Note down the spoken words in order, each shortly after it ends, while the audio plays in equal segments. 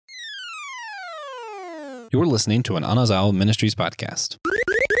You're listening to an Anazao Ministries podcast.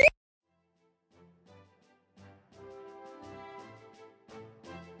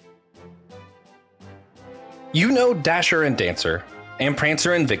 You know Dasher and Dancer, and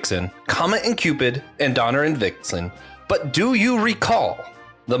Prancer and Vixen, Comet and Cupid, and Donner and Vixen, but do you recall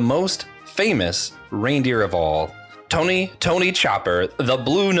the most famous reindeer of all? Tony Chopper, the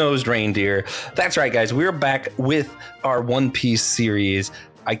blue-nosed reindeer. That's right, guys. We're back with our One Piece series.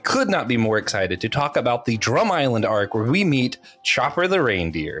 I could not be more excited to talk about the Drum Island arc where we meet Chopper the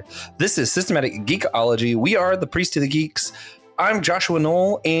reindeer. This is Systematic Geekology. We are the Priest of the Geeks. I'm Joshua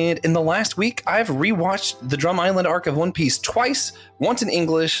Noel, and in the last week, I've rewatched the Drum Island arc of One Piece twice, once in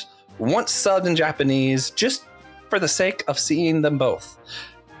English, once subbed in Japanese, just for the sake of seeing them both.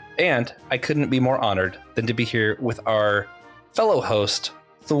 And I couldn't be more honored than to be here with our fellow host,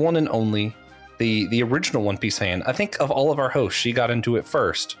 the one and only, the original One Piece fan. I think of all of our hosts, she got into it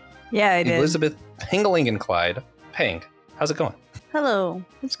first. Yeah, I did. Elizabeth, Pangalangan, Clyde. Pang, how's it going? Hello.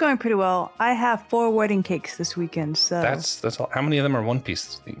 It's going pretty well. I have 4 wedding cakes this weekend, so... That's all. How many of them are One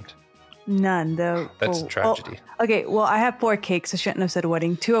Piece themed? None, though. That's a tragedy. Oh, okay, well, I have 4 cakes. I shouldn't have said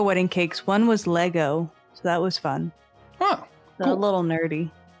wedding. 2 are wedding cakes. 1 was Lego, so that was fun. Oh, so cool. A little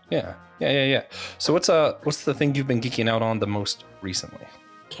nerdy. Yeah. So what's the thing you've been geeking out on the most recently?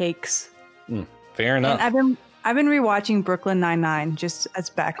 Cakes. Fair enough. And I've been rewatching Brooklyn Nine-Nine just as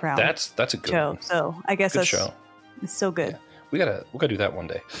background. That's a good show. one. So I guess good that's show. It's so good. Yeah. We gotta do that one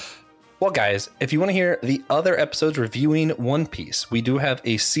day. Well, guys, if you want to hear the other episodes reviewing One Piece, we do have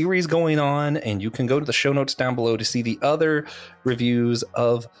a series going on, and you can go to the show notes down below to see the other reviews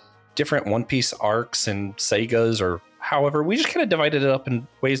of different One Piece arcs and sagas, or however. We just kind of divided it up in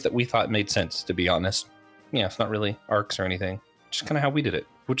ways that we thought made sense, to be honest. Yeah, it's not really arcs or anything. Just kind of how we did it,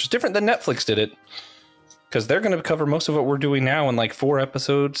 which is different than Netflix did it, because they're going to cover most of what we're doing now in like 4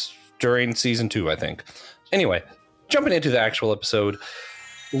 episodes during season 2, I think. Anyway, jumping into the actual episode,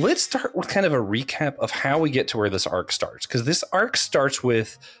 let's start with kind of a recap of how we get to where this arc starts, because this arc starts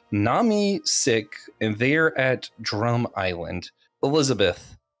with Nami sick, and they're at Drum Island.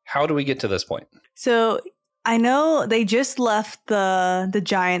 Elizabeth, how do we get to this point? So I know they just left the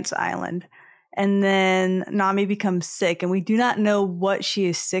Giants Island, and then Nami becomes sick, and we do not know what she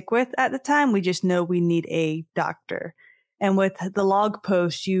is sick with at the time. We just know we need a doctor. And with the log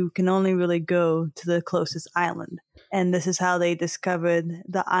post, you can only really go to the closest island. And this is how they discovered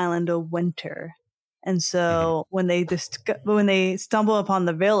the island of Winter. And so when they stumble upon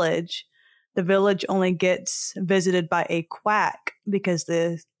the village only gets visited by a quack because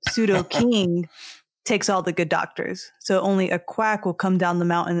the pseudo king takes all the good doctors. So only a quack will come down the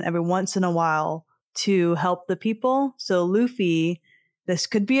mountain every once in a while to help the people. So Luffy, this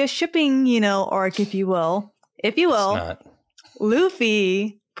could be a shipping, arc, if you will. If you will,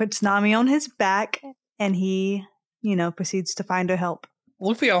 Luffy puts Nami on his back and he, proceeds to find her help.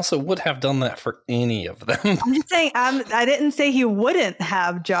 Luffy also would have done that for any of them. I'm just saying, I didn't say he wouldn't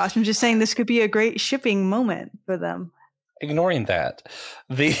have, Josh. I'm just saying this could be a great shipping moment for them. Ignoring that,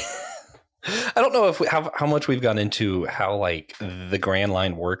 I don't know if how much we've gone into how like the Grand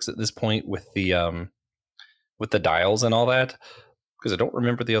Line works at this point with the dials and all that, because I don't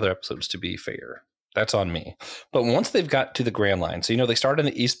remember the other episodes, to be fair. That's on me. But once they've got to the Grand Line, so they start in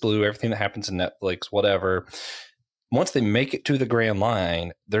the East Blue, everything that happens in Netflix, whatever. Once they make it to the Grand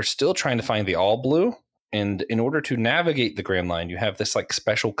Line, they're still trying to find the All Blue. And in order to navigate the Grand Line, you have this like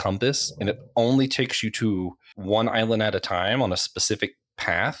special compass, and it only takes you to one island at a time on a specific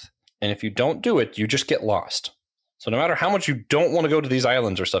path. And if you don't do it, you just get lost. So no matter how much you don't want to go to these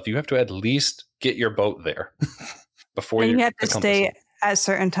islands or stuff, you have to at least get your boat there before you have to stay at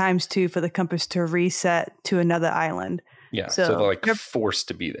certain times too for the compass to reset to another island. Yeah, so they're like forced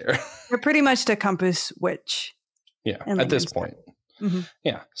to be there. They're pretty much the compass witch. Yeah, at this point. Mm-hmm.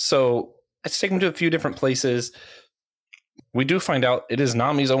 Yeah, so let's take them to a few different places. We do find out it is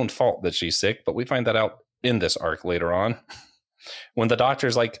Nami's own fault that she's sick, but we find that out in this arc later on. When the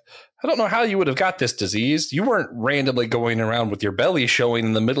doctor's like, I don't know how you would have got this disease. You weren't randomly going around with your belly showing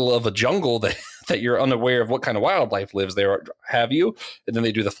in the middle of a jungle that you're unaware of what kind of wildlife lives there, have you? And then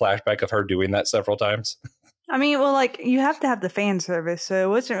they do the flashback of her doing that several times. I mean, well, like, you have to have the fan service, so it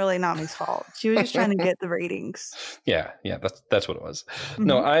wasn't really Nami's fault. She was just trying to get the ratings. Yeah, that's what it was. Mm-hmm.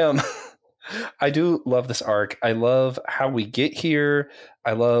 No, I do love this arc. I love how we get here.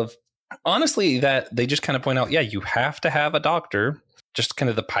 I love, honestly, that they just kind of point out, yeah, you have to have a doctor. Just kind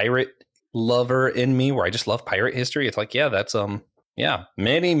of the pirate lover in me, where I just love pirate history. It's like, yeah, that's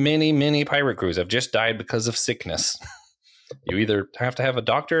many pirate crews have just died because of sickness. You either have to have a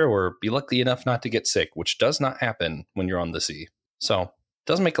doctor or be lucky enough not to get sick, which does not happen when you're on the sea. So it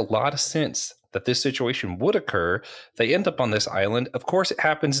does make a lot of sense that this situation would occur. They end up on this island. Of course, it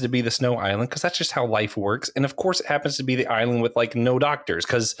happens to be the snow island because that's just how life works. And of course, it happens to be the island with like no doctors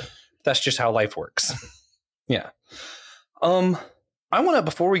because that's just how life works. Yeah. I want to,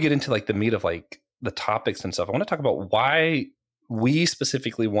 before we get into like the meat of like the topics and stuff, I want to talk about why we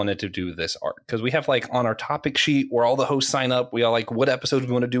specifically wanted to do this arc, because we have like on our topic sheet where all the hosts sign up, we all like what episodes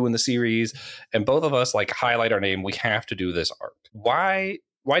we want to do in the series, and both of us like highlight our name. We have to do this arc. Why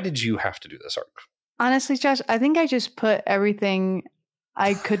did you have to do this arc? Honestly, Josh, I think I just put everything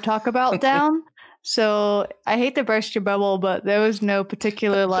I could talk about down. So I hate to burst your bubble, but there was no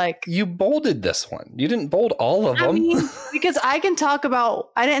particular like. You bolded this one. You didn't bold all of them. I mean, because I can talk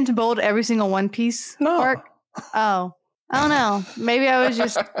about. I didn't bold every single One Piece arc. Oh, I don't know. Maybe I was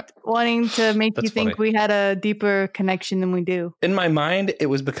just wanting to make you think we had a deeper connection than we do. In my mind, it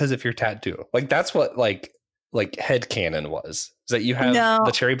was because of your tattoo. Like that's what like headcanon was. Is that you have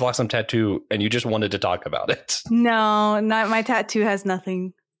the cherry blossom tattoo and you just wanted to talk about it? No, not my tattoo has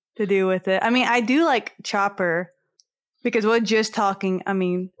nothing to do with it. I mean, I do like Chopper because we're just talking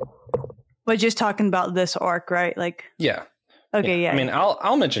about this arc, right? Like, yeah. Okay, yeah. I mean,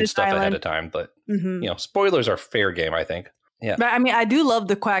 I'll mention stuff ahead of time, but you know, spoilers are fair game, I think. Yeah. But I mean, I do love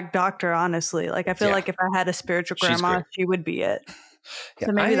the Quack Doctor, honestly. Like, I feel like if I had a spiritual grandma, she would be it. Yeah,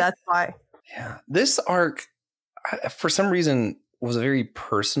 so maybe that's why. Yeah. This arc, for some reason, was very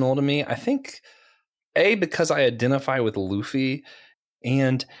personal to me. I think, because I identify with Luffy,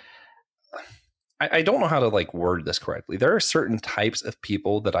 and I don't know how to like word this correctly. There are certain types of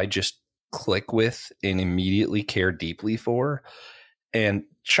people that I just click with and immediately care deeply for. And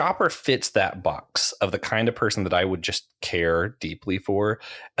Chopper fits that box of the kind of person that I would just care deeply for.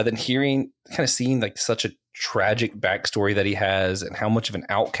 And then seeing like such a tragic backstory that he has and how much of an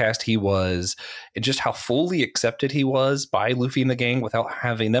outcast he was and just how fully accepted he was by Luffy and the gang without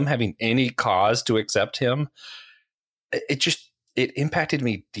having any cause to accept him. It impacted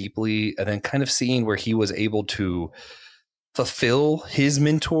me deeply. And then kind of seeing where he was able to fulfill his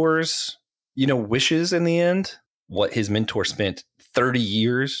mentor's, wishes in the end, what his mentor spent 30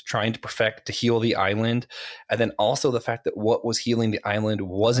 years trying to perfect to heal the island. And then also the fact that what was healing the island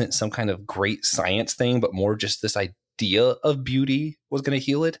wasn't some kind of great science thing, but more just this idea of beauty was going to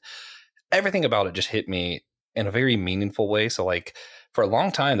heal it. Everything about it just hit me in a very meaningful way. So like for a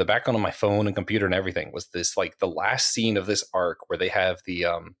long time, the background on my phone and computer and everything was this, like the last scene of this arc where they have the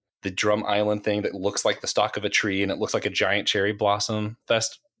drum island thing that looks like the stalk of a tree and it looks like a giant cherry blossom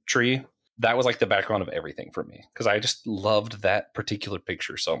fest tree. That was like the background of everything for me because I just loved that particular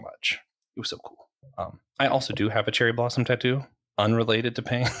picture so much. It was so cool. I also do have a cherry blossom tattoo unrelated to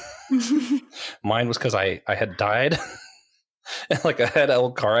pain. Mine was because I had died. Like I had an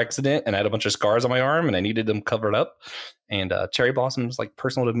old car accident and I had a bunch of scars on my arm and I needed them covered up. And cherry blossom is like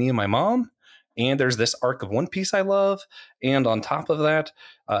personal to me and my mom. And there's this arc of One Piece I love. And on top of that,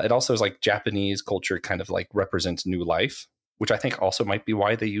 it also is like Japanese culture kind of like represents new life, which I think also might be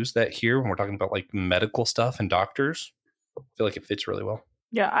why they use that here when we're talking about like medical stuff and doctors. I feel like it fits really well.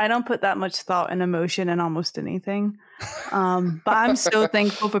 Yeah, I don't put that much thought and emotion in almost anything. But I'm so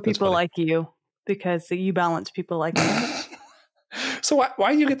thankful for people like you because you balance people like me. So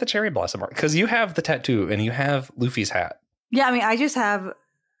why do you get the cherry blossom art? Because you have the tattoo and you have Luffy's hat. Yeah,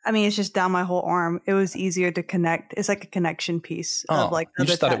 I mean, it's just down my whole arm. It was easier to connect. It's like a connection piece of like you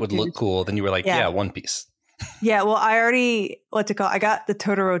just thought it would look cool. Then you were like, yeah, One Piece. Yeah, well, I already, I got the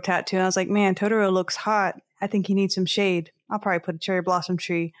Totoro tattoo and I was like, man, Totoro looks hot. I think he needs some shade. I'll probably put a cherry blossom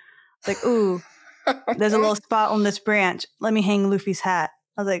tree. It's like, ooh, there's a little spot on this branch. Let me hang Luffy's hat.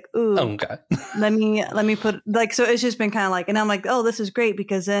 I was like, ooh, okay. let me put like, so it's just been kind of like, and I'm like, oh, this is great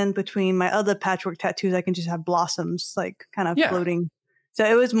because then between my other patchwork tattoos, I can just have blossoms like kind of floating. So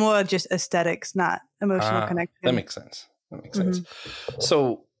it was more just aesthetics, not emotional connection. That makes sense.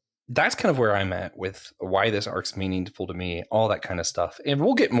 So that's kind of where I'm at with why this arc's meaningful to me, all that kind of stuff. And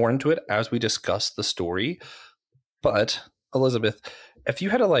we'll get more into it as we discuss the story. But Elizabeth, if you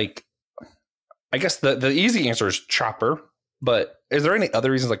had to I guess the easy answer is Chopper. But is there any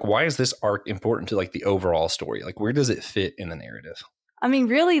other reasons, like why is this arc important to like the overall story? Like where does it fit in the narrative? I mean,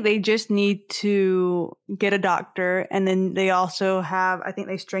 really, they just need to get a doctor. And then they also have, I think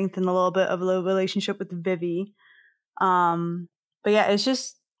they strengthen a little bit of the relationship with Vivi. But yeah, it's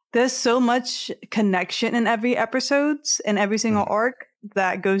just, there's so much connection in every episodes and every single arc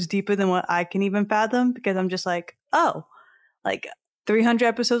that goes deeper than what I can even fathom because I'm just like, oh, like 300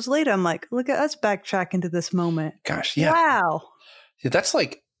 episodes later, I'm like, look at us backtrack into this moment. Gosh, yeah. Wow. Yeah, that's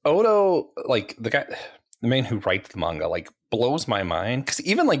like Odo, like the guy, the man who writes the manga, like blows my mind. Because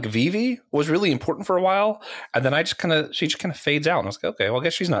even like Vivi was really important for a while, and then she just kind of fades out, and I was like, okay, well, I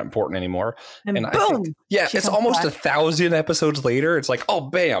guess she's not important anymore. And I boom, think, yeah, it's almost 1,000 episodes later. It's like, oh,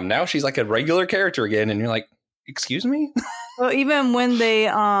 bam, now she's like a regular character again, and you're like, excuse me. Well, even when they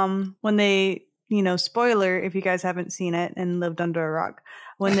spoiler if you guys haven't seen it and lived under a rock,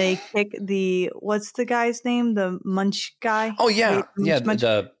 when they kick what's the guy's name, the Munch guy? Oh yeah,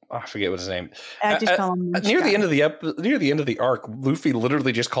 I forget what his name. I just call him Munch near guy. the end of the arc, Luffy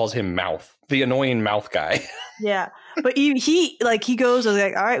literally just calls him Mouth, the annoying mouth guy. Yeah, but he goes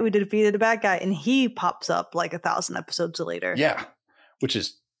like, all right, we defeated the bad guy, and he pops up like 1,000 episodes later. Yeah, which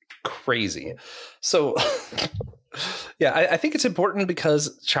is crazy. So yeah, I think it's important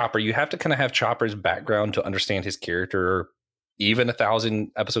because Chopper, you have to kind of have Chopper's background to understand his character even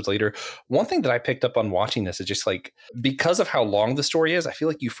 1,000 episodes later. One thing that I picked up on watching this is just like, because of how long the story is, I feel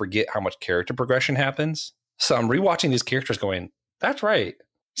like you forget how much character progression happens. So I'm rewatching these characters going, that's right,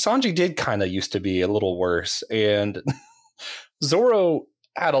 Sanji did kind of used to be a little worse, and Zoro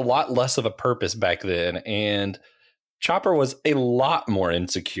had a lot less of a purpose back then, and Chopper was a lot more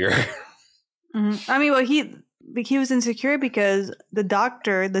insecure. Mm-hmm. I mean, well, he was insecure because the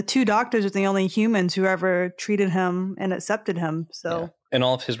two doctors are the only humans who ever treated him and accepted him. So, yeah. And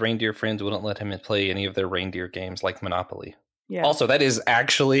all of his reindeer friends wouldn't let him play any of their reindeer games like Monopoly. Yeah. Also, that is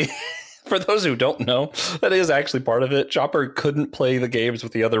actually, for those who don't know, that is actually part of it. Chopper couldn't play the games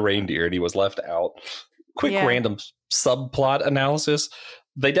with the other reindeer, and he was left out. Quick random subplot analysis.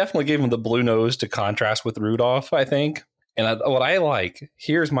 They definitely gave him the blue nose to contrast with Rudolph, I think. And what I like,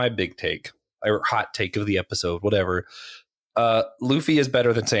 here's my big take, or hot take of the episode, whatever. Luffy is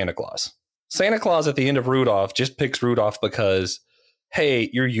better than Santa Claus. Santa Claus at the end of Rudolph just picks Rudolph because, hey,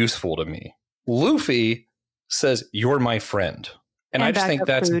 you're useful to me. Luffy says, you're my friend. And I just think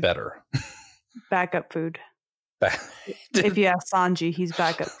that's better. Backup food. If you ask Sanji, he's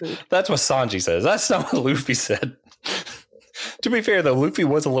backup food. That's what Sanji says. That's not what Luffy said. To be fair, though, Luffy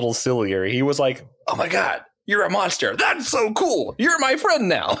was a little sillier. He was like, oh my God, you're a monster. That's so cool. You're my friend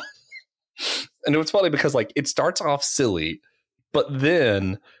now. And it was funny because like it starts off silly, but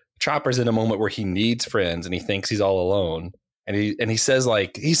then Chopper's in a moment where he needs friends and he thinks he's all alone. And he says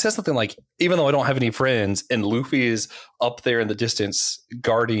something like, even though I don't have any friends, and Luffy is up there in the distance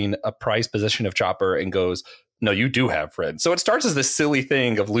guarding a prized possession of Chopper and goes, no, you do have friends. So it starts as this silly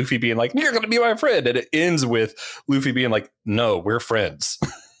thing of Luffy being like, you're going to be my friend. And it ends with Luffy being like, no, we're friends.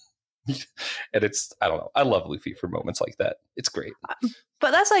 And it's, I don't know. I love Luffy for moments like that. It's great.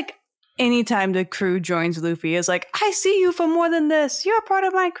 But that's like anytime the crew joins Luffy is like, I see you for more than this. You're a part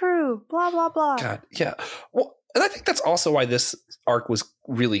of my crew. Blah, blah, blah. God, yeah. Well, and I think that's also why this arc was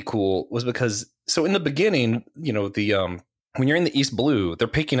really cool, was because, so in the beginning, you know, when you're in the East Blue, they're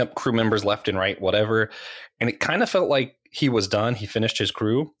picking up crew members left and right, whatever. And it kind of felt like he was done. He finished his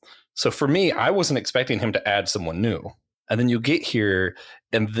crew. So for me, I wasn't expecting him to add someone new. And then you get here,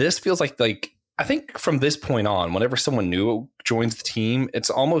 and this feels like I think from this point on, whenever someone new joins the team, it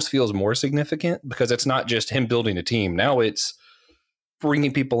almost feels more significant because it's not just him building a team. Now it's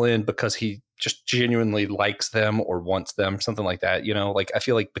bringing people in because he just genuinely likes them or wants them, something like that. You know, like I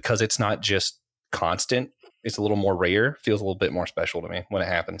feel like because it's not just constant, it's a little more rare, feels a little bit more special to me when it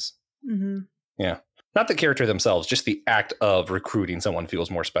happens. Mm-hmm. Yeah. Not the character themselves, just the act of recruiting someone feels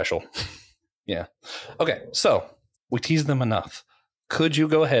more special. Yeah. Okay. So we teased them enough. Could you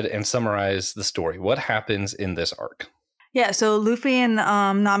go ahead and summarize the story? What happens in this arc? Yeah. So Luffy and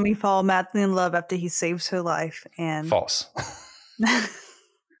Nami fall madly in love after he saves her life. And false.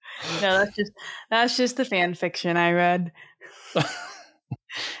 No, that's just the fan fiction I read. I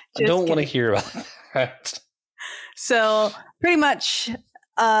don't want to hear about that. So pretty much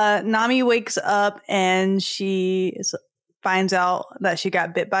Nami wakes up and she finds out that she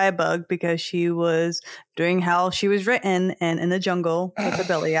got bit by a bug because she was doing how she was written and in the jungle with her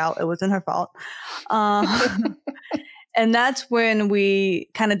belly out. It wasn't her fault. And that's when we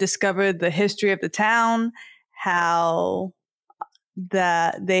kind of discovered the history of the town, how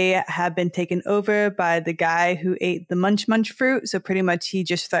that they have been taken over by the guy who ate the munch fruit. So pretty much he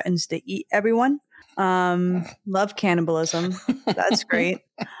just threatens to eat everyone. Love cannibalism. That's great.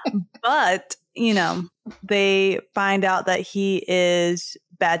 But, you know, they find out that he is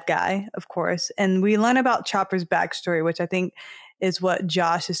bad guy, of course. And we learn about Chopper's backstory, which I think is what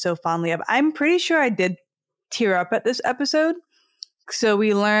Josh is so fondly of. I'm pretty sure I did tear up at this episode. So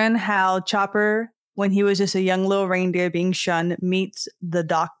we learn how Chopper, when he was just a young little reindeer being shunned, meets the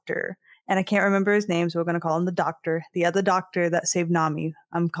doctor. And I can't remember his name, so we're going to call him the doctor. The other doctor that saved Nami,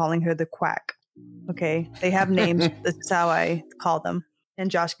 I'm calling her the quack. Okay, they have names. This is how I call them.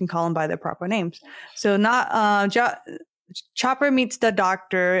 and Josh can call them by their proper names. So Chopper meets the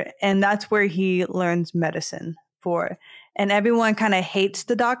doctor, and that's where he learns medicine for. And everyone kind of hates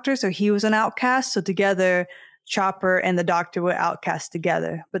the doctor, so he was an outcast. So together, Chopper and the doctor were outcast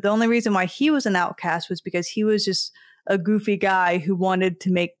together. But the only reason why he was an outcast was because he was just a goofy guy who wanted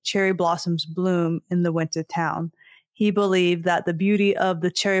to make cherry blossoms bloom in the winter town. He believed that the beauty of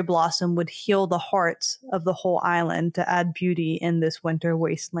the cherry blossom would heal the hearts of the whole island to add beauty in this winter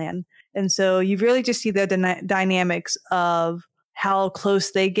wasteland. And so you really just see the dynamics of how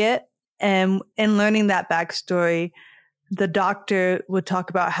close they get. And in learning that backstory, the doctor would talk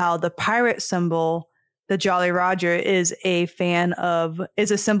about how the pirate symbol, the Jolly Roger, is a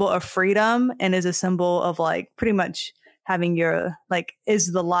symbol of freedom and is a symbol of like pretty much having your, like,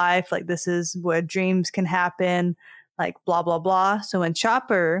 is the life, like this is where dreams can happen, like blah, blah, blah. So when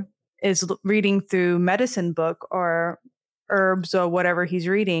Chopper is reading through medicine book or herbs or whatever he's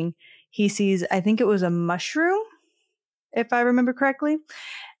reading, he sees, I think it was a mushroom, if I remember correctly.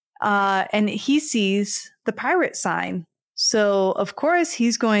 And he sees the pirate sign. So of course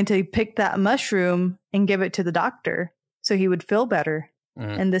he's going to pick that mushroom and give it to the doctor so he would feel better.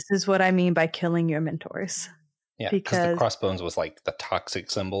 And this is what I mean by killing your mentors. Yeah, because the crossbones was like the toxic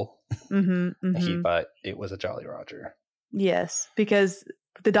symbol. He thought it was a Jolly Roger. Yes, because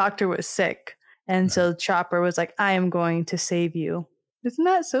the doctor was sick. And so Chopper was like, I am going to save you. Isn't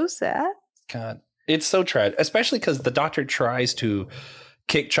that so sad? God, it's so tragic, especially because the doctor tries to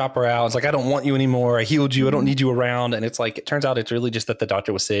kick Chopper out. It's like, I don't want you anymore. I healed you. I don't need you around. And it's like, it turns out it's really just that the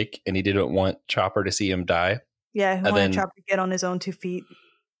doctor was sick and he didn't want Chopper to see him die. Yeah, he wanted Chopper to get on his own 2 feet.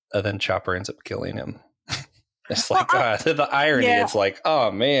 And then Chopper ends up killing him. It's like, the irony. Yeah. It's like,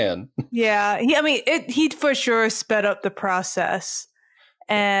 oh, man. Yeah. He for sure sped up the process.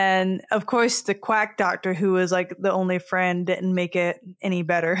 And of course, the quack doctor, who was like the only friend, didn't make it any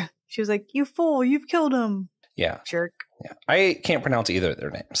better. She was like, you fool, you've killed him. Yeah. Jerk. Yeah. I can't pronounce either of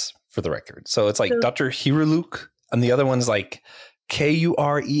their names, for the record. So it's like Dr. Hiruluk, and the other one's like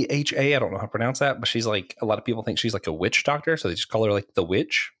Kureha. I don't know how to pronounce that, but she's like, a lot of people think she's like a witch doctor. So they just call her like the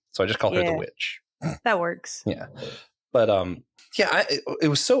witch. So I just call her the witch. That works. Yeah. But it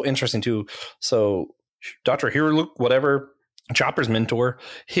was so interesting too. So Dr. Hiruluk, whatever, Chopper's mentor,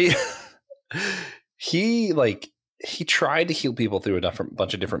 he tried to heal people through a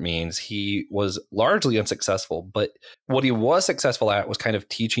bunch of different means. He was largely unsuccessful, but what he was successful at was kind of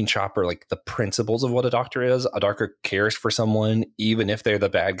teaching Chopper like the principles of what a doctor is. A doctor cares for someone, even if they're the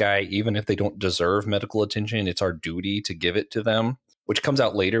bad guy, even if they don't deserve medical attention. It's our duty to give it to them, which comes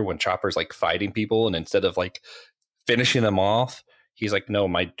out later when Chopper's like fighting people. And instead of like finishing them off, he's like, no,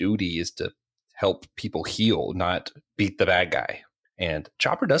 my duty is to help people heal, not beat the bad guy. And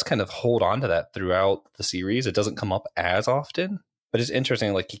Chopper does kind of hold on to that throughout the series. It doesn't come up as often, but it's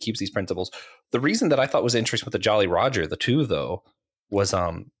interesting. Like, he keeps these principles. The reason that I thought was interesting with the Jolly Roger, the two though, was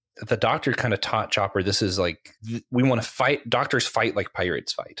the doctor kind of taught Chopper, this is like, we want to fight. Doctors fight like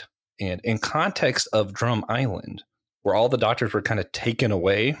pirates fight. And in context of Drum Island, where all the doctors were kind of taken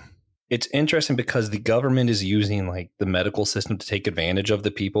away, it's interesting because the government is using like the medical system to take advantage of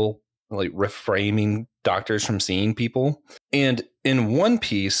the people, like reframing doctors from seeing people. And in One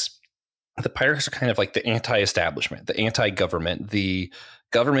Piece, the pirates are kind of like the anti-establishment, the anti-government. The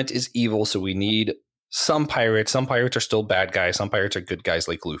government is evil, so we need some pirates. Some pirates are still bad guys. Some pirates are good guys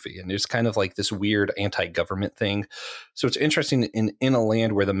like Luffy. And there's kind of like this weird anti-government thing. So it's interesting in a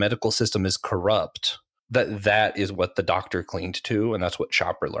land where the medical system is corrupt, that is what the doctor cleaned to, and that's what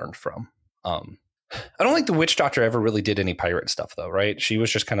Chopper learned from. I don't think the witch doctor ever really did any pirate stuff, though, right? She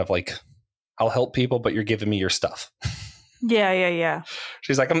was just kind of like, I'll help people, but you're giving me your stuff. Yeah.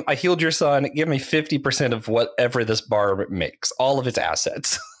 She's like, I healed your son. Give me 50% of whatever this bar makes, all of its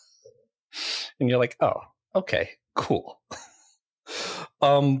assets. And you're like, oh, okay, cool.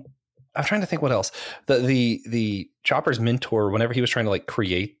 I'm trying to think what else. The Chopper's mentor, whenever he was trying to like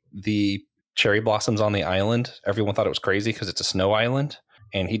create the cherry blossoms on the island, everyone thought it was crazy because it's a snow island.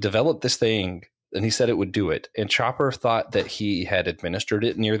 And he developed this thing and he said it would do it. And Chopper thought that he had administered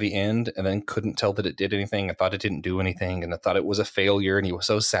it near the end and then couldn't tell that it did anything. I thought it didn't do anything. And I thought it was a failure. And he was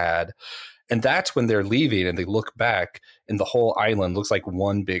so sad. And that's when they're leaving and they look back and the whole island looks like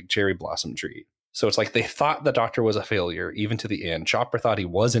one big cherry blossom tree. So it's like they thought the doctor was a failure, even to the end. Chopper thought he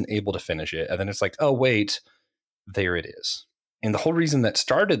wasn't able to finish it. And then it's like, oh, wait, there it is. And the whole reason that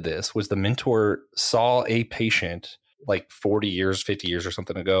started this was the mentor saw a patient like 40 years, 50 years or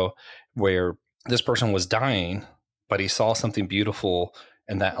something ago, where this person was dying, but he saw something beautiful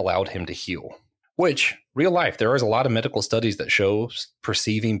and that allowed him to heal. Which, real life, there is a lot of medical studies that show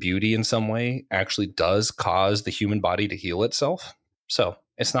perceiving beauty in some way actually does cause the human body to heal itself. So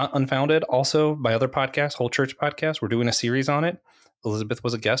it's not unfounded. Also, my other podcast, Whole Church Podcast, we're doing a series on it. Elizabeth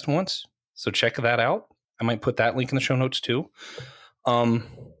was a guest once, so check that out. I might put that link in the show notes too.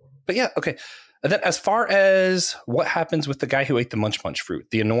 But yeah, okay. And then as far as what happens with the guy who ate the munch fruit,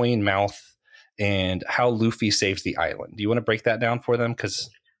 the annoying mouth, and how Luffy saves the island, do you want to break that down for them? Because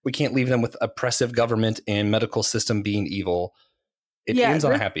we can't leave them with oppressive government and medical system being evil. It ends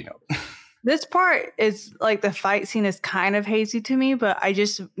on a happy note. This part is like the fight scene is kind of hazy to me, but I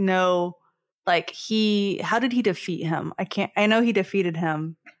just know like how did he defeat him? I know he defeated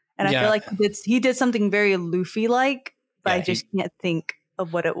him, and I feel like he did something very Luffy like, but I just can't think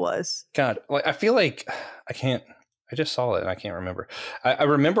of what it was. God, like I feel like I just saw it and I can't remember. I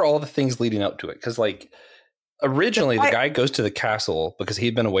remember all the things leading up to it because like originally the guy goes to the castle because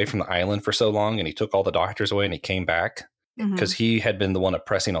he'd been away from the island for so long and he took all the doctors away and he came back. Because he had been the one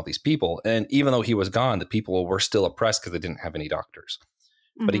oppressing all these people. And even though he was gone, the people were still oppressed because they didn't have any doctors.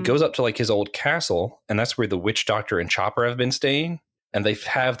 But he goes up to like his old castle, and that's where the witch doctor and Chopper have been staying. And they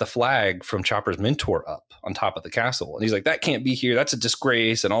have the flag from Chopper's mentor up on top of the castle. And he's like, that can't be here. That's a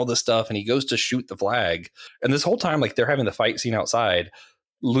disgrace and all this stuff. And he goes to shoot the flag. And this whole time, like they're having the fight scene outside.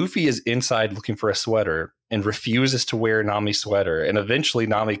 Luffy is inside looking for a sweater and refuses to wear Nami's sweater. And eventually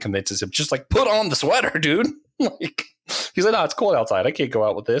Nami convinces him, just like, put on the sweater, dude. Like, he's like, no, it's cold outside. I can't go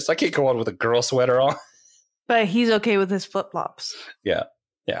out with this. I can't go out with a girl sweater on. But he's okay with his flip-flops. Yeah.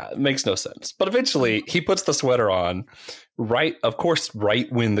 Yeah. It makes no sense. But eventually he puts the sweater on right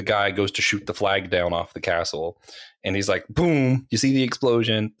when the guy goes to shoot the flag down off the castle. And he's like, boom, you see the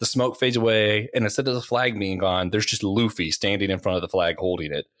explosion, the smoke fades away. And instead of the flag being gone, there's just Luffy standing in front of the flag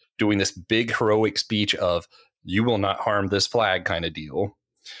holding it, doing this big heroic speech of you will not harm this flag kind of deal.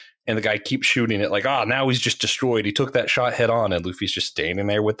 And the guy keeps shooting it like, now he's just destroyed. He took that shot head on and Luffy's just standing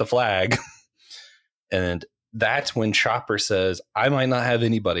there with the flag. And that's when Chopper says, I might not have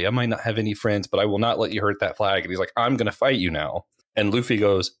anybody. I might not have any friends, but I will not let you hurt that flag. And he's like, I'm going to fight you now. And Luffy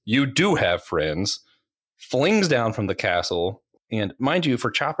goes, you do have friends, flings down from the castle. And mind you,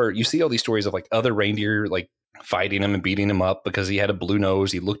 for Chopper, you see all these stories of like other reindeer, like fighting him and beating him up because he had a blue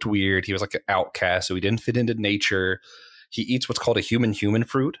nose. He looked weird. He was like an outcast. So he didn't fit into nature. He eats what's called a human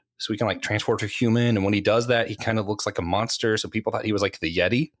fruit. So he can like transform to human. And when he does that, he kind of looks like a monster. So people thought he was like the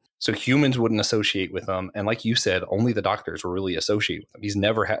Yeti. So humans wouldn't associate with him. And like you said, only the doctors were really associated with him. He's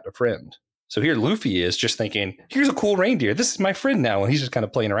never had a friend. So here Luffy is just thinking, here's a cool reindeer. This is my friend now. And he's just kind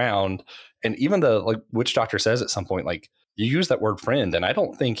of playing around. And even the like witch doctor says at some point, like, you use that word friend. And I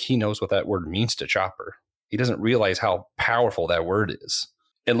don't think he knows what that word means to Chopper. He doesn't realize how powerful that word is.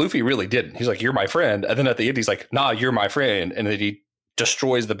 And Luffy really didn't. He's like, you're my friend. And then at the end, he's like, nah, you're my friend. And then he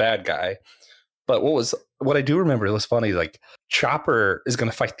destroys the bad guy. But what I do remember, it was funny, like Chopper is going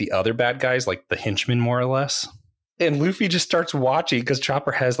to fight the other bad guys, like the henchmen, more or less. And Luffy just starts watching because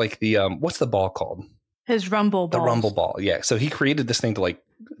Chopper has like the, what's the ball called? His rumble ball. The rumble ball. Yeah. So he created this thing to like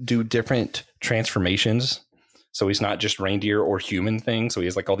do different transformations. So he's not just reindeer or human thing. So he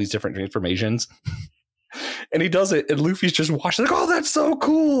has like all these different transformations. And he does it, and Luffy's just watching, like, oh, that's so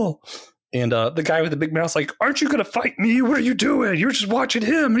cool. And the guy with the big mouth's like, aren't you going to fight me? What are you doing? You're just watching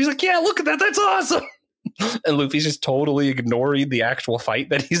him. And he's like, yeah, look at that. That's awesome. And Luffy's just totally ignoring the actual fight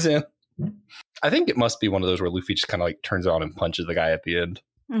that he's in. I think it must be one of those where Luffy just kind of like turns on and punches the guy at the end.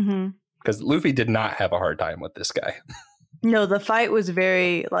 Because Luffy did not have a hard time with this guy. No, the fight was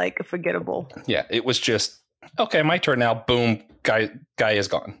very like forgettable. Yeah, it was just, okay, my turn now. Boom, guy is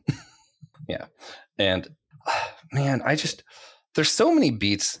gone. Yeah. And man, there's so many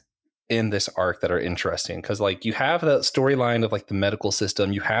beats in this arc that are interesting because like you have that storyline of like the medical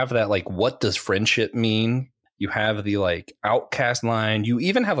system. You have that like, what does friendship mean? You have the like outcast line. You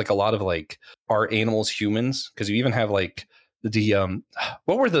even have like a lot of like, are animals humans? Because you even have like the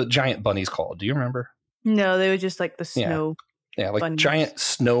what were the giant bunnies called? Do you remember? No, they were just like the snow. Yeah, like bunnies. Giant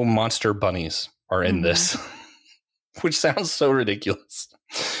snow monster bunnies are in this, which sounds so ridiculous.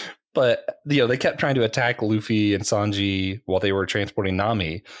 But, they kept trying to attack Luffy and Sanji while they were transporting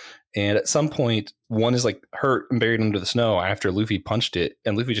Nami. And at some point, one is like hurt and buried under the snow after Luffy punched it.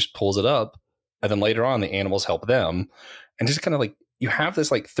 And Luffy just pulls it up. And then later on, the animals help them. And just kind of like, you have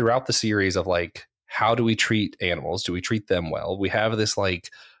this like throughout the series of like, how do we treat animals? Do we treat them well? We have this like,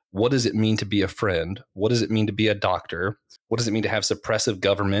 what does it mean to be a friend? What does it mean to be a doctor? What does it mean to have suppressive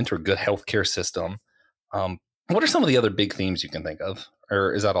government or good healthcare system? What are some of the other big themes you can think of?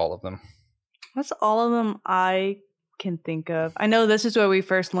 Or is that all of them? That's all of them I can think of. I know this is where we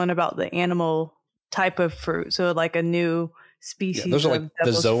first learn about the animal type of fruit. So like a new species. Yeah, those are like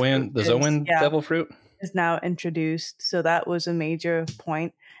the Zoan devil fruit. is now introduced. So that was a major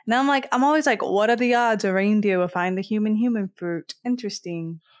point. And I'm always like, what are the odds a reindeer will find the human fruit?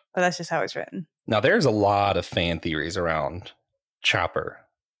 Interesting. But that's just how it's written. Now, there's a lot of fan theories around Chopper.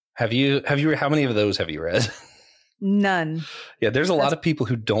 How many of those have you read? None. Yeah, there's a lot of people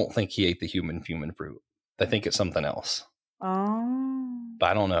who don't think he ate the human fruit. They think it's something else. Oh. But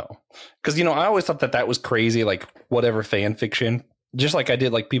I don't know. Because, I always thought that was crazy, like whatever fan fiction. Just like I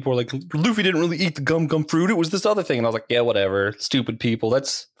did, like people were like, Luffy didn't really eat the gum fruit. It was this other thing. And I was like, yeah, whatever. Stupid people.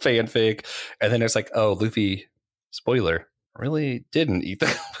 That's fanfic. And then it's like, oh, Luffy, spoiler, really didn't eat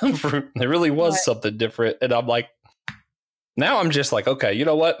the gum fruit. There really was something different. And I'm like, now I'm just like, okay, you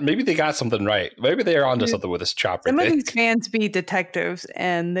know what? Maybe they got something right. Maybe they're onto something with this Chopper Some thing. of these fans be detectives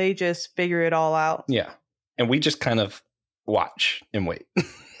and they just figure it all out. Yeah. And we just kind of watch and wait.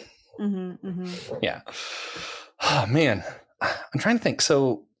 Yeah. Oh, man. I'm trying to think.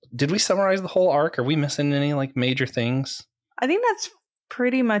 So did we summarize the whole arc? Are we missing any like major things? I think that's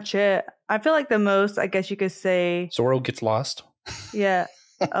pretty much it. I feel like the most, I guess you could say, Zoro gets lost. Yeah.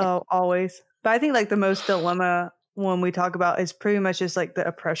 Oh, always. But I think like the most dilemma when we talk about is pretty much just like the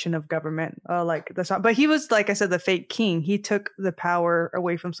oppression of government. But he was, like I said, the fake king. He took the power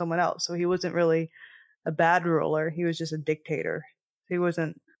away from someone else. So he wasn't really a bad ruler. He was just a dictator. He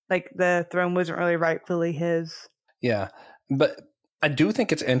wasn't like the throne wasn't really rightfully his. Yeah. But I do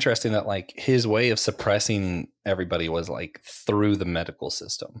think it's interesting that like his way of suppressing everybody was like through the medical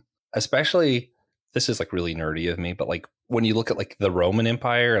system. Especially, this is like really nerdy of me, but like when you look at like the Roman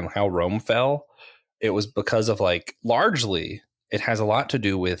Empire and how Rome fell, it was because of like largely it has a lot to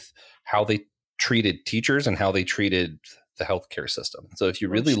do with how they treated teachers and how they treated the healthcare system. So if you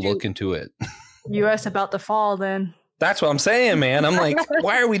really look into it, US about to fall then. That's what I'm saying, man. I'm like,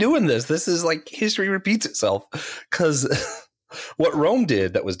 why are we doing this? This is like history repeats itself. Because what Rome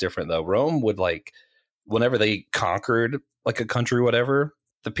did that was different, though, Rome would like, whenever they conquered like a country or whatever,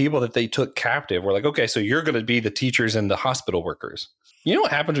 the people that they took captive were like, okay, so you're going to be the teachers and the hospital workers. You know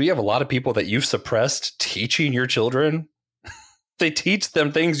what happens when you have a lot of people that you've suppressed teaching your children? They teach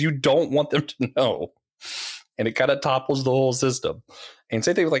them things you don't want them to know. And it kind of topples the whole system. And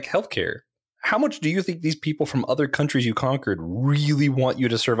same thing with like healthcare. How much do you think these people from other countries you conquered really want you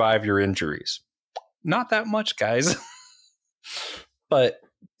to survive your injuries? Not that much, guys. But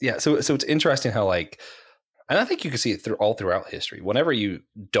yeah, so it's interesting how like, and I think you can see it all throughout history. Whenever you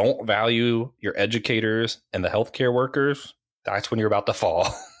don't value your educators and the healthcare workers, that's when you're about to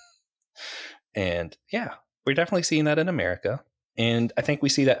fall. And yeah, we're definitely seeing that in America. And I think we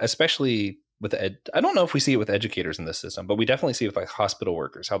see that especially with I don't know if we see it with educators in this system, but we definitely see it with like hospital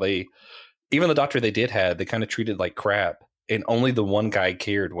workers, how they, even the doctor they did have, they kind of treated like crap, and only the one guy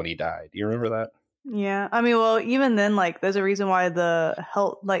cared when he died. Do you remember that? Yeah. I mean, well, even then, like, there's a reason why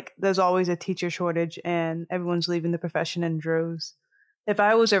there's always a teacher shortage and everyone's leaving the profession in droves. If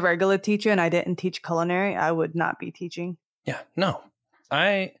I was a regular teacher and I didn't teach culinary, I would not be teaching. Yeah, no.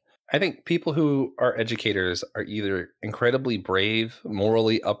 I think people who are educators are either incredibly brave,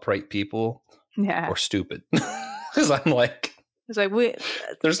 morally upright people, or stupid. Because I'm like, it's like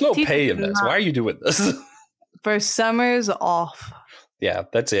there's no pay in this. Why are you doing this? For summers off. Yeah,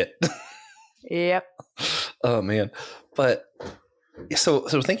 that's it. Yep. Oh man. But so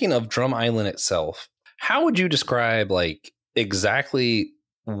thinking of Drum Island itself, how would you describe like exactly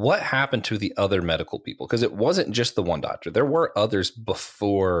what happened to the other medical people? Because it wasn't just the one doctor. There were others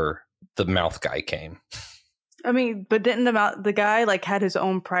before the mouth guy came. I mean, but didn't the guy like had his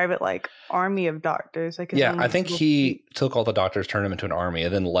own private like army of doctors? Like I think he took all the doctors, turned them into an army,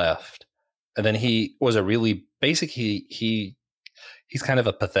 and then left. And then he was he's kind of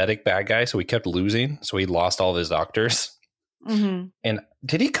a pathetic bad guy, so he kept losing. So he lost all of his doctors. Mm-hmm. And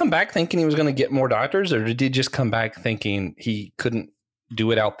did he come back thinking he was going to get more doctors, or did he just come back thinking he couldn't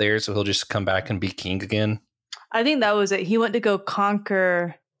do it out there, so he'll just come back and be king again? I think that was it. He went to go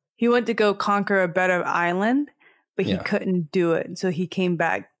conquer a better island, but he couldn't do it. So he came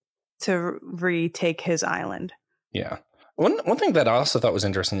back to retake his island. Yeah. One thing that I also thought was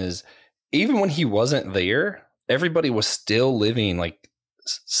interesting is even when he wasn't there, everybody was still living like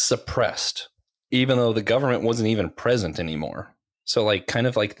suppressed, even though the government wasn't even present anymore. So like kind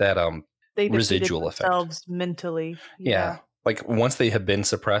of like that they residual effect. Themselves mentally. Yeah. Like once they had been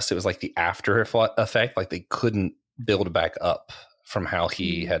suppressed, it was like the after effect. Like they couldn't build back up from how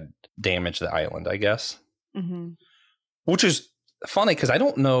he had damaged the island, I guess. Mm-hmm. Which is funny because I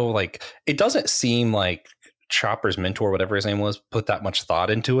don't know, like it doesn't seem like Chopper's mentor, whatever his name was, put that much thought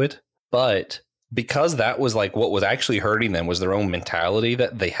into it. But because that was like what was actually hurting them was their own mentality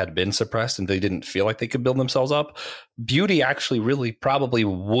that they had been suppressed and they didn't feel like they could build themselves up. Beauty actually really probably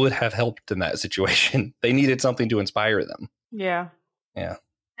would have helped in that situation. They needed something to inspire them. Yeah. Yeah.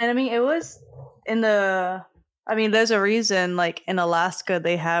 And I mean, it was there's a reason, like in Alaska,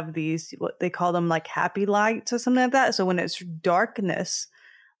 they have these, what they call them, like happy lights or something like that. So when it's darkness,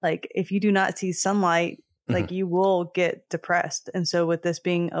 like if you do not see sunlight, like you will get depressed. And so with this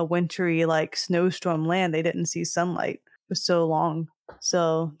being a wintry, like snowstorm land, they didn't see sunlight for so long.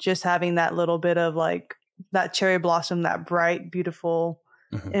 So just having that little bit of like that cherry blossom, that bright, beautiful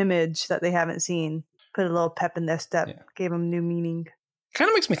image that they haven't seen, put a little pep in their step, gave them new meaning. Kind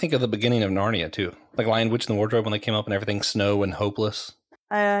of makes me think of the beginning of Narnia too, like Lion, Witch, and the Wardrobe when they came up and everything's snow and hopeless.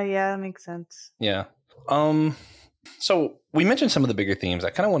 Yeah, that makes sense. Yeah. So we mentioned some of the bigger themes.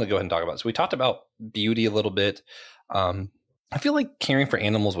 I kind of want to go ahead and talk about. So we talked about beauty a little bit. I feel like caring for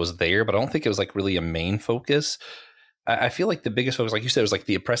animals was there, but I don't think it was like really a main focus. I feel like the biggest focus, like you said, was like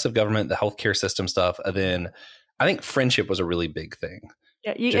the oppressive government, the healthcare system stuff, and then I think friendship was a really big thing.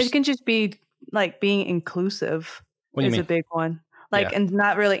 Yeah, it can just be like being inclusive is a big one. Like, and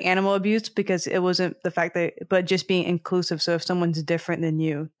not really animal abuse, because it wasn't the fact that, but just being inclusive. So if someone's different than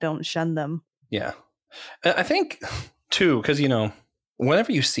you, don't shun them. Yeah. I think too, because, whenever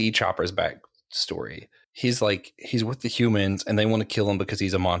you see Chopper's backstory, he's with the humans and they want to kill him because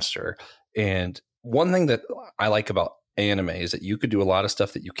he's a monster. And one thing that I like about anime is that you could do a lot of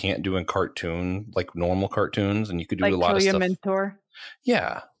stuff that you can't do in like normal cartoons, and you could do a lot of stuff. Like kill your mentor.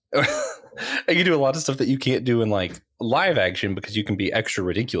 Yeah. And you do a lot of stuff that you can't do in like live action because you can be extra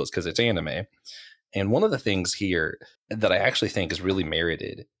ridiculous because it's anime. And one of the things here that I actually think is really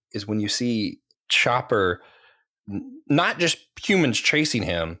merited is when you see Chopper, not just humans chasing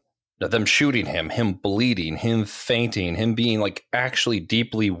him, them shooting him bleeding, him fainting, him being like actually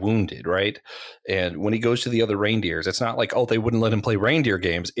deeply wounded, right? And when he goes to the other reindeers, it's not like, oh, they wouldn't let him play reindeer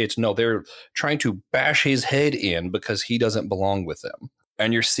games. It's no, they're trying to bash his head in because he doesn't belong with them.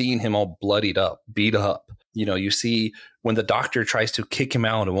 And you're seeing him all bloodied up, beat up. You see when the doctor tries to kick him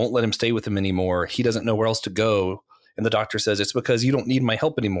out and won't let him stay with him anymore, he doesn't know where else to go. And the doctor says, it's because you don't need my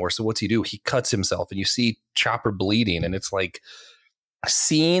help anymore. So what's he do? He cuts himself, and you see Chopper bleeding. And it's like,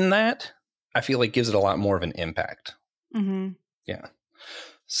 seeing that, I feel like gives it a lot more of an impact. Mm-hmm. Yeah.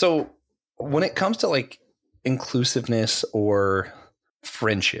 So when it comes to like inclusiveness or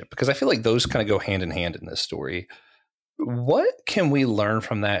friendship, because I feel like those kind of go hand in hand in this story, what can we learn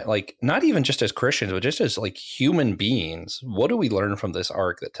from that? Like, not even just as Christians, but just as like human beings. What do we learn from this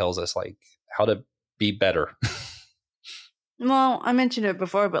arc that tells us like how to be better? Well, I mentioned it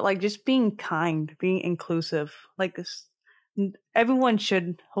before, but like just being kind, being inclusive, like this, everyone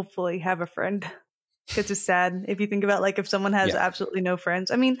should hopefully have a friend, because it's sad if you think about like if someone has absolutely no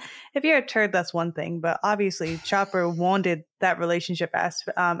friends. I mean, if you're a turd, that's one thing, but obviously Chopper wanted that relationship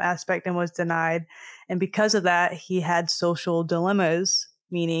aspect and was denied. And because of that, he had social dilemmas,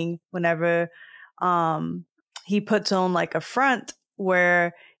 meaning whenever he puts on like a front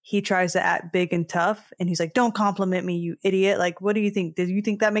where he tries to act big and tough, and he's like, don't compliment me, you idiot. Like, what do you think? Do you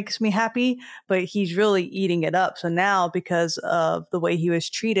think that makes me happy? But he's really eating it up. So now, because of the way he was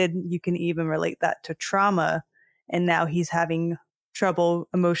treated, you can even relate that to trauma. And now he's having trouble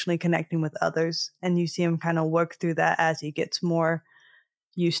emotionally connecting with others. And you see him kind of work through that as he gets more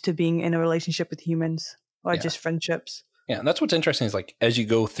used to being in a relationship with humans or just friendships. Yeah, and that's what's interesting is like as you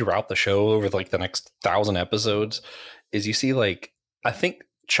go throughout the show over like the next 1,000 episodes, is you see like, I think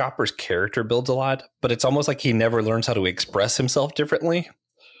Chopper's character builds a lot, but it's almost like he never learns how to express himself differently.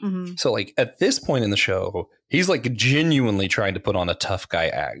 Mm-hmm. So like at this point in the show, he's like genuinely trying to put on a tough guy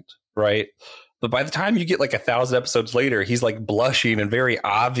act, right? But by the time you get like 1,000 episodes later, he's like blushing and very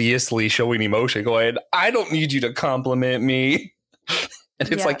obviously showing emotion, going, I don't need you to compliment me.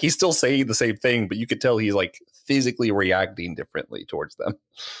 And it's like he's still saying the same thing, but you could tell he's like physically reacting differently towards them.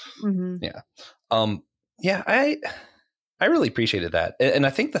 Mm-hmm. Yeah. I really appreciated that. And I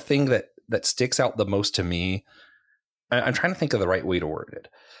think the thing that sticks out the most to me, I'm trying to think of the right way to word it,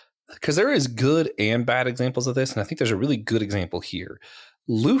 because there is good and bad examples of this. And I think there's a really good example here.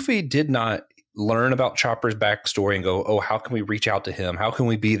 Luffy did not learn about Chopper's backstory and go, oh, how can we reach out to him? How can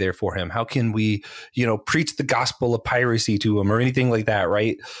we be there for him? How can we, preach the gospel of piracy to him or anything like that,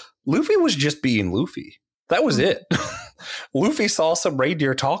 right? Luffy was just being Luffy. That was it. Luffy saw some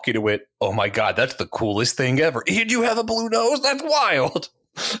reindeer talking to it. Oh my God, that's the coolest thing ever. And you have a blue nose? That's wild.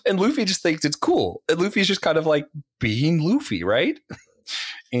 And Luffy just thinks it's cool. And Luffy's just kind of like being Luffy, right?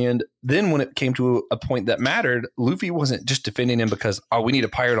 And then when it came to a point that mattered, Luffy wasn't just defending him because, oh, we need a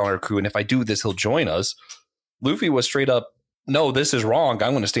pirate on our crew, and if I do this, he'll join us. Luffy was straight up no, this is wrong.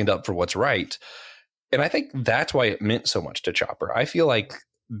 I'm going to stand up for what's right. And I think that's why it meant so much to Chopper. I feel like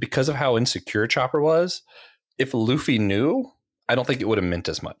because of how insecure Chopper was, if Luffy knew, I don't think it would have meant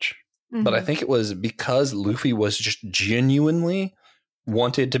as much. Mm-hmm. But I think it was because Luffy was just genuinely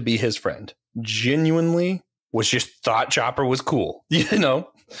wanted to be his friend, genuinely was just thought Chopper was cool, you know?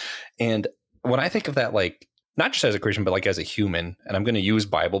 And when I think of that, like, not just as a Christian, but like as a human, and I'm going to use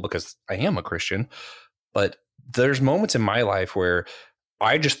Bible because I am a Christian, but there's moments in my life where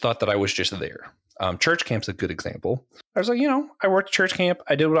I just thought that I was just there. Church camp's a good example. I was like, I worked church camp.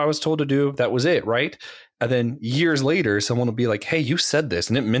 I did what I was told to do. That was it, right? And then years later, someone will be like, hey, you said this,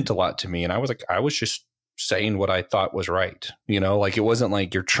 and it meant a lot to me. And I was like, I was just saying what I thought was right. Like it wasn't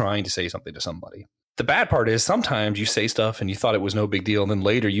like you're trying to say something to somebody. The bad part is sometimes you say stuff and you thought it was no big deal. And then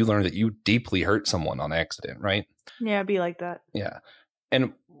later you learn that you deeply hurt someone on accident, right? Yeah, it'd be like that. Yeah.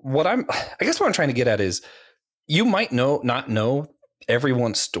 And I guess what I'm trying to get at is you might not know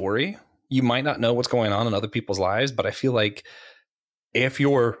everyone's story. You might not know what's going on in other people's lives, but I feel like if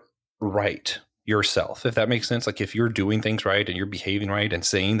you're right yourself, if that makes sense, like if you're doing things right and you're behaving right and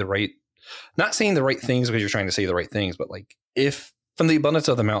saying not saying the right things because you're trying to say the right things, but like if from the abundance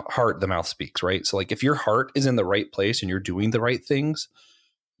of the heart, the mouth speaks, right? So like if your heart is in the right place and you're doing the right things,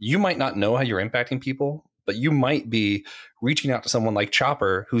 you might not know how you're impacting people, but you might be reaching out to someone like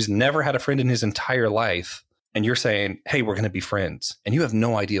Chopper who's never had a friend in his entire life. And you're saying, hey, we're going to be friends. And you have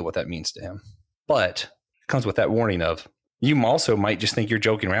no idea what that means to him. But it comes with that warning of you also might just think you're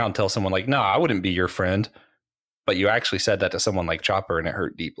joking around and tell someone like, no, I wouldn't be your friend. But you actually said that to someone like Chopper and it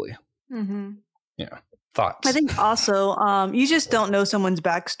hurt deeply. Mm-hmm. Yeah. Thoughts? I think also you just don't know someone's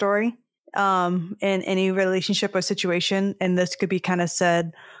backstory in any relationship or situation. And this could be kind of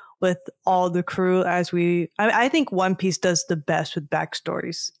said with all the crew I think One Piece does the best with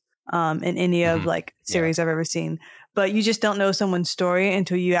backstories. In any of like series I've ever seen, but you just don't know someone's story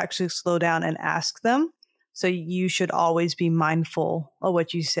until you actually slow down and ask them. So you should always be mindful of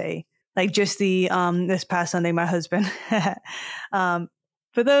what you say. Like just this past Sunday, my husband,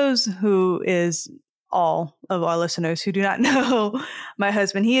 for those who is all of our listeners who do not know my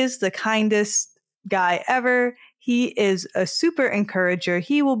husband, he is the kindest guy ever. He is a super encourager.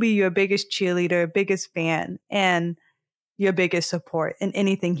 He will be your biggest cheerleader, biggest fan, and your biggest support in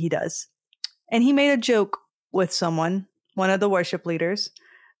anything he does. And he made a joke with someone, one of the worship leaders,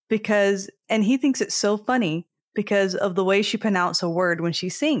 and he thinks it's so funny because of the way she pronounced a word when she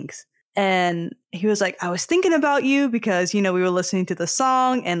sings. And he was like, I was thinking about you because, we were listening to the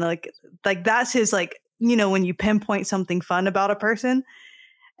song and like that's his when you pinpoint something fun about a person.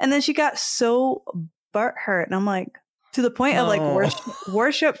 And then she got so butthurt. And I'm like, to the point of like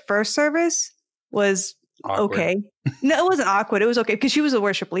worship first service was awkward. Okay. No, it wasn't awkward. It was okay because she was a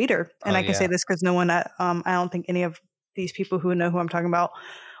worship leader. And I can say this because no one, I don't think any of these people who know who I'm talking about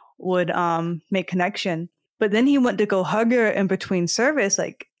would make connection. But then he went to go hug her in between service,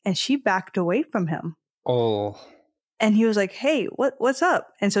 and she backed away from him. Oh. And he was like, hey, what's up?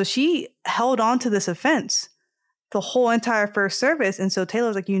 And so she held on to this offense the whole entire first service. And so Taylor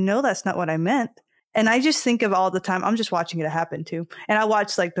was like, that's not what I meant. And I just think of all the time, I'm just watching it happen too. And I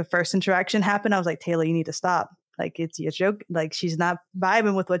watched the first interaction happen. I was like, Taylor, you need to stop. It's your joke. She's not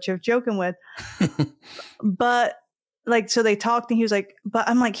vibing with what you're joking with. But so they talked and he was like, but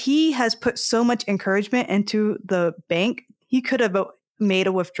I'm like, he has put so much encouragement into the bank. He could have made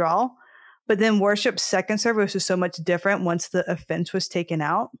a withdrawal, but then worship's second service was so much different once the offense was taken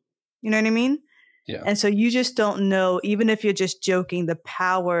out. You know what I mean? Yeah. And so you just don't know, even if you're just joking, the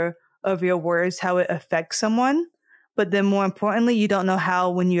power of your words, how it affects someone. But then more importantly, you don't know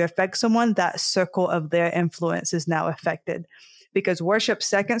how when you affect someone, that circle of their influence is now affected. Because worship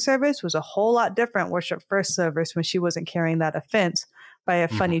second service was a whole lot different worship first service when she wasn't carrying that offense by a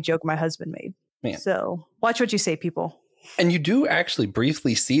funny joke my husband made. Man. So watch what you say, people. And you do actually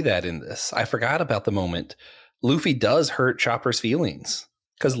briefly see that in this. I forgot about the moment. Luffy does hurt Chopper's feelings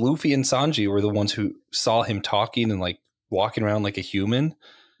because Luffy and Sanji were the ones who saw him talking and walking around like a human.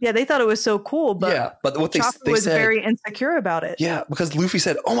 Yeah, they thought it was so cool, but what Chopper they was said, very insecure about it. Yeah, because Luffy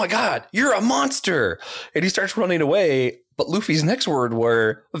said, "Oh my God, you're a monster," and he starts running away. But Luffy's next word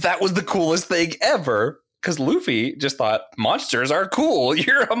were, "That was the coolest thing ever," because Luffy just thought monsters are cool.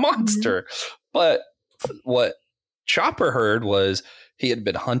 You're a monster. Mm-hmm. But what Chopper heard was he had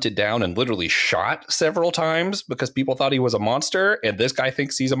been hunted down and literally shot several times because people thought he was a monster, and this guy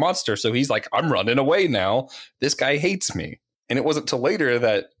thinks he's a monster, so he's like, "I'm running away now. This guy hates me." And it wasn't until later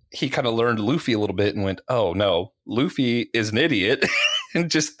that he kind of learned Luffy a little bit and went, oh, no, Luffy is an idiot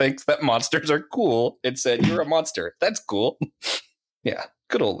and just thinks that monsters are cool and said, you're a monster. That's cool. Yeah,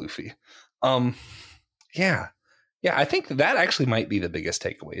 good old Luffy. Yeah. Yeah, I think that actually might be the biggest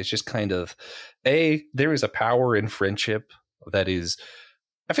takeaway. It's just kind of, there is a power in friendship that is,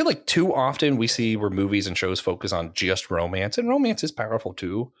 I feel like too often we see where movies and shows focus on just romance, and romance is powerful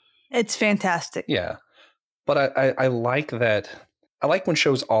too. It's fantastic. Yeah. But I like that. I like when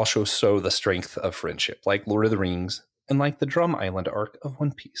shows also show the strength of friendship, like Lord of the Rings and like the Drum Island arc of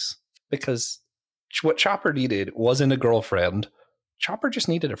One Piece. Because what Chopper needed wasn't a girlfriend. Chopper just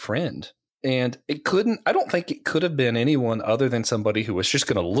needed a friend. And I don't think it could have been anyone other than somebody who was just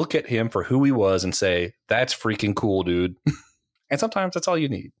going to look at him for who he was and say, that's freaking cool, dude. And sometimes that's all you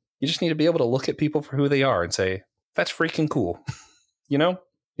need. You just need to be able to look at people for who they are and say, that's freaking cool. You know?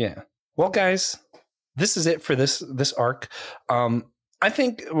 Yeah. Well, guys, this is it for this arc. I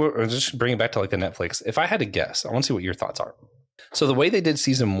think we'll just bring it back to like the Netflix. If I had to guess, I want to see what your thoughts are. So the way they did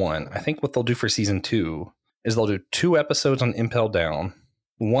season 1, I think what they'll do for season 2 is they'll do 2 episodes on Impel Down,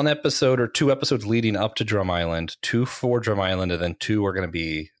 1 episode or 2 episodes leading up to Drum Island, 2 for Drum Island, and then 2 are going to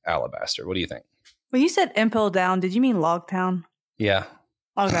be Alabaster. What do you think? When you said Impel Down, did you mean Logtown? Yeah.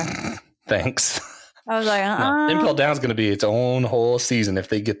 Okay. Thanks. I was like, No, Impel Down is going to be its own whole season if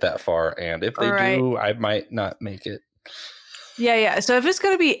they get that far. And if they do, I might not make it. Yeah. So if it's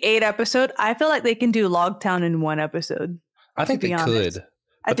going to be 8 episodes, I feel like they can do Logtown in 1 episode. I think they could.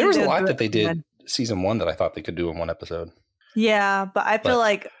 But there was a lot that they did season 1 that I thought they could do in 1 episode. Yeah, but I feel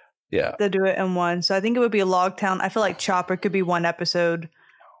like they'll do it in 1. So I think it would be Logtown. I feel like Chopper could be 1 episode.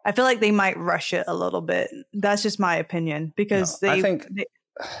 I feel like they might rush it a little bit. That's just my opinion because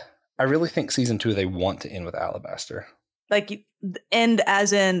I really think season 2 they want to end with Alabaster. Like end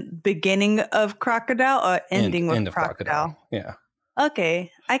as in beginning of Crocodile or ending with Crocodile? Yeah.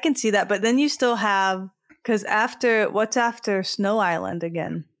 Okay, I can see that. But then you still have, because what's after Snow Island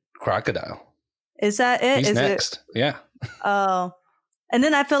again? Crocodile. Is that it? He's next. Yeah. Oh. And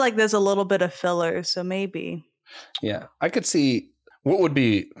then I feel like there's a little bit of filler, so maybe. Yeah. I could see what would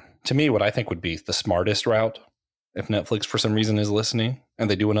be, to me, what I think would be the smartest route if Netflix for some reason is listening and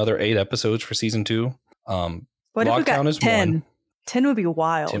they do another 8 episodes for season 2. What if we got 10? 10 would be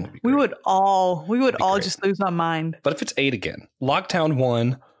wild. 10 would be we would all just lose our mind. But if it's 8 again, Lockdown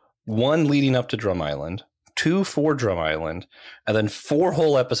 1 leading up to Drum Island, 2 for Drum Island, and then 4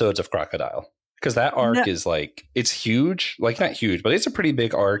 whole episodes of Crocodile. Because that arc is like, it's huge. Like, not huge, but it's a pretty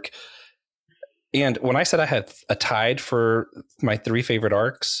big arc. And when I said I had a tied for my 3 favorite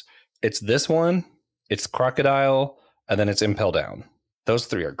arcs, it's this one, it's Crocodile, and then it's Impel Down. Those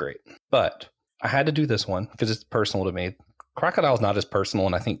 3 are great. But I had to do this one because it's personal to me. Crocodile's not as personal,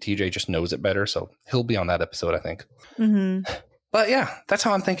 and I think TJ just knows it better, so he'll be on that episode, I think. Mm-hmm. But yeah, that's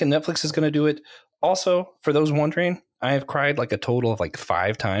how I'm thinking Netflix is going to do it. Also, for those wondering, I have cried like a total of like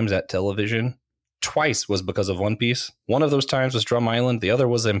 5 times at television. Twice was because of One Piece. One of those times was Drum Island. The other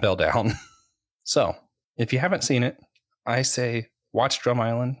was Impel Down. So, if you haven't seen it, I say watch Drum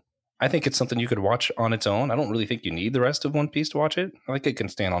Island. I think it's something you could watch on its own. I don't really think you need the rest of One Piece to watch it. I think it can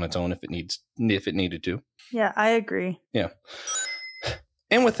stand on its own if it needed to. Yeah, I agree. Yeah.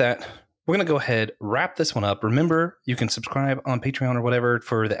 And with that, we're going to go ahead, wrap this one up. Remember, you can subscribe on Patreon or whatever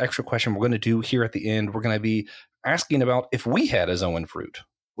for the extra question we're going to do here at the end. We're going to be asking about if we had a Zoan fruit,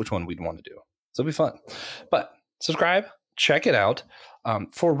 which one we'd want to do. So it'll be fun. But subscribe, check it out.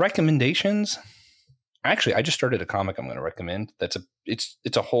 For recommendations, actually, I just started a comic I'm going to recommend.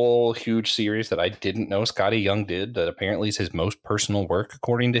 It's a whole huge series that I didn't know Scotty Young did that apparently is his most personal work,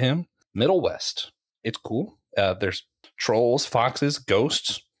 according to him. Middle West. It's cool. There's trolls, foxes,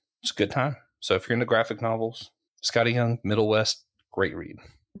 ghosts. It's a good time. So if you're into graphic novels, Scotty Young, Middle West, great read.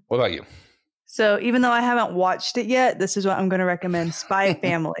 What about you? So even though I haven't watched it yet, this is what I'm going to recommend. Spy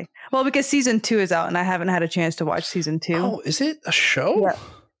Family. Well, because season 2 is out and I haven't had a chance to watch season 2. Oh, is it a show? Yeah.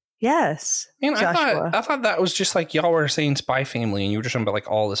 Yes. Man, I thought that was just like y'all were saying Spy Family and you were just talking about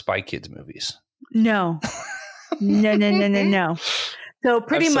like all the Spy Kids movies. No. No. So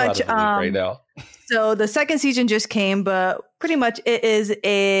pretty much right now. So the second season just came, but pretty much it is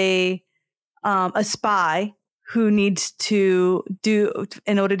a spy who needs to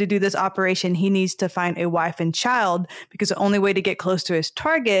in order to do this operation, he needs to find a wife and child because the only way to get close to his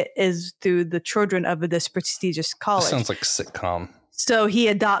target is through the children of this prestigious college. That sounds like a sitcom. So he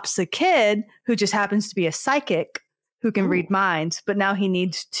adopts a kid who just happens to be a psychic who can read minds, but now he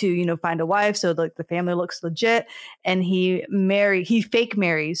needs to, find a wife. So like the family looks legit, and he fake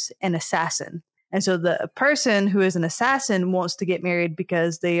marries an assassin. And so the person who is an assassin wants to get married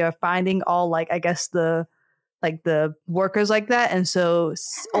because they are finding all the workers like that. And so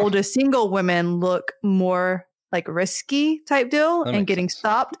older single women look more like risky type deal and getting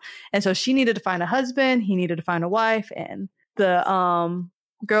stopped. And so she needed to find a husband. He needed to find a wife. And the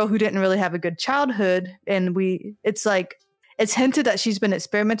girl who didn't really have a good childhood, and it's hinted that she's been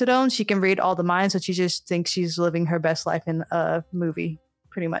experimented on. She can read all the minds, so she just thinks she's living her best life in a movie,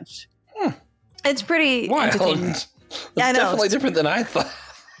 pretty much. It's pretty entertaining. That's definitely different than I thought.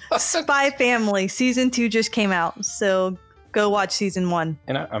 Spy Family season 2 just came out, so go watch season 1.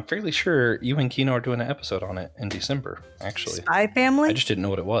 And I'm fairly sure you and Kino are doing an episode on it in December, actually. Spy Family? I just didn't know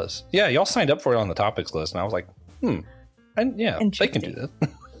what it was. Yeah, y'all signed up for it on the topics list, and I was like, and yeah, they can do that.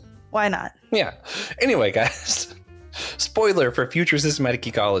 Why not? Yeah. Anyway, guys, spoiler for future systematic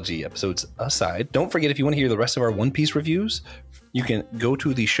ecology episodes aside, don't forget, if you want to hear the rest of our One Piece reviews, you can go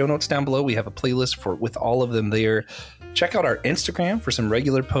to the show notes down below. We have a playlist with all of them there. Check out our Instagram for some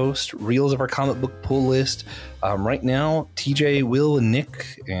regular posts, reels of our comic book pull list. Right now, TJ, Will, and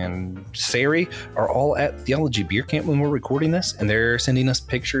Nick, and Sari are all at Theology Beer Camp when we're recording this, and they're sending us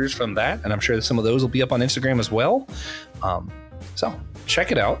pictures from that, and I'm sure that some of those will be up on Instagram as well. So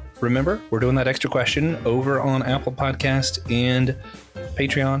check it out. Remember, we're doing that extra question over on Apple Podcast and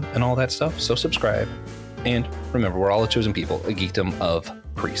Patreon and all that stuff, so subscribe. And remember, we're all a chosen people, a geekdom of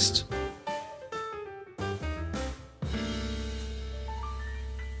priests.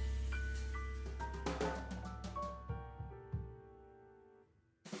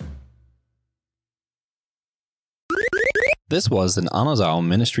 This was an Anazao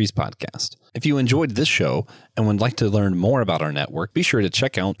Ministries podcast. If you enjoyed this show and would like to learn more about our network, be sure to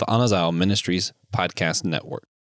check out the Anazao Ministries Podcast Network.